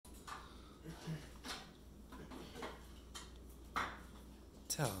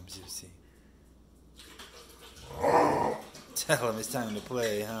Tell him, Zeusy. Tell him it's time to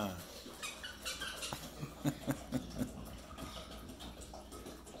play, huh?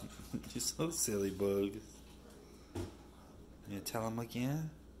 You're so silly, Bugs. You tell him again?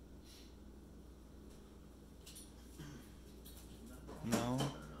 No?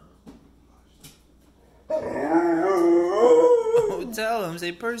 Oh, tell him.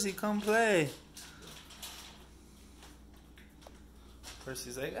 Say, Percy, come play.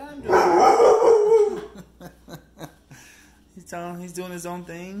 Percy's like, I'm doing He's telling him he's doing his own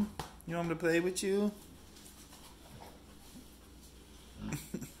thing. You want him to play with you?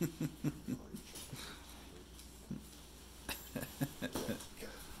 You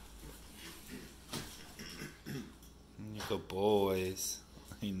good boys.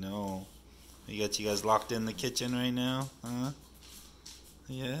 I know. You got you guys locked in the kitchen right now, huh?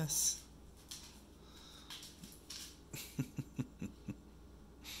 Yes.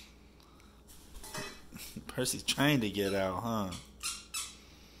 Percy's trying to get out, huh?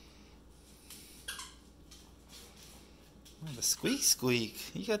 Oh, the squeak squeak.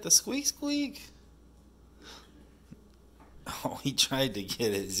 You got the squeak squeak? Oh, he tried to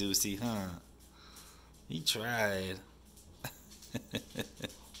get it, Zeusy, huh? He tried.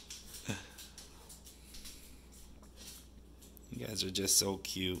 You guys are just so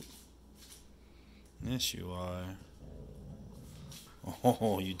cute. Yes, you are.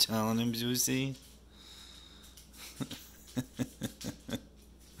 Oh, you telling him, Zeusy?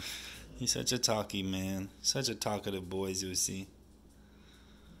 He's such a talky man. Such a talkative boy, Zeusy.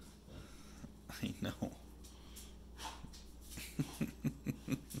 I know.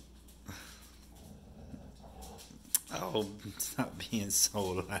 Oh, stop being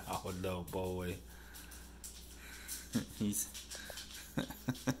so loud, though, boy. He's...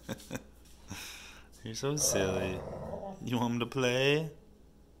 You're so silly. You want him to play?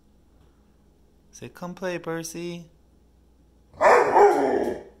 Say, come play, Percy.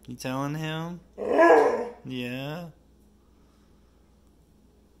 You telling him? Yeah?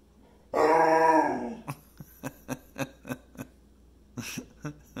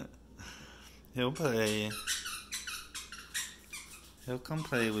 He'll play. He'll come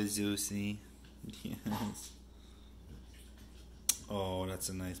play with Zeusy. Yes. Oh, that's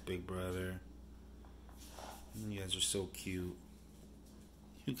a nice big brother. You guys are so cute.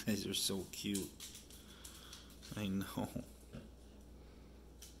 You guys are so cute. I know.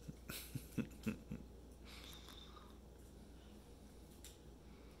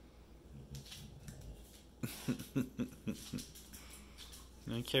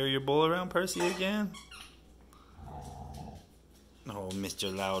 You gonna carry your bowl around, Percy, again? Oh,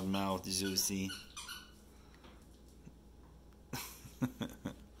 Mr. Loudmouth, Zeusy.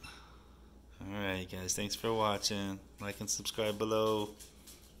 Alright, guys. Thanks for watching. Like and subscribe below.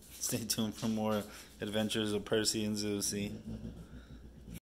 Stay tuned for more adventures of Percy and Zeusy.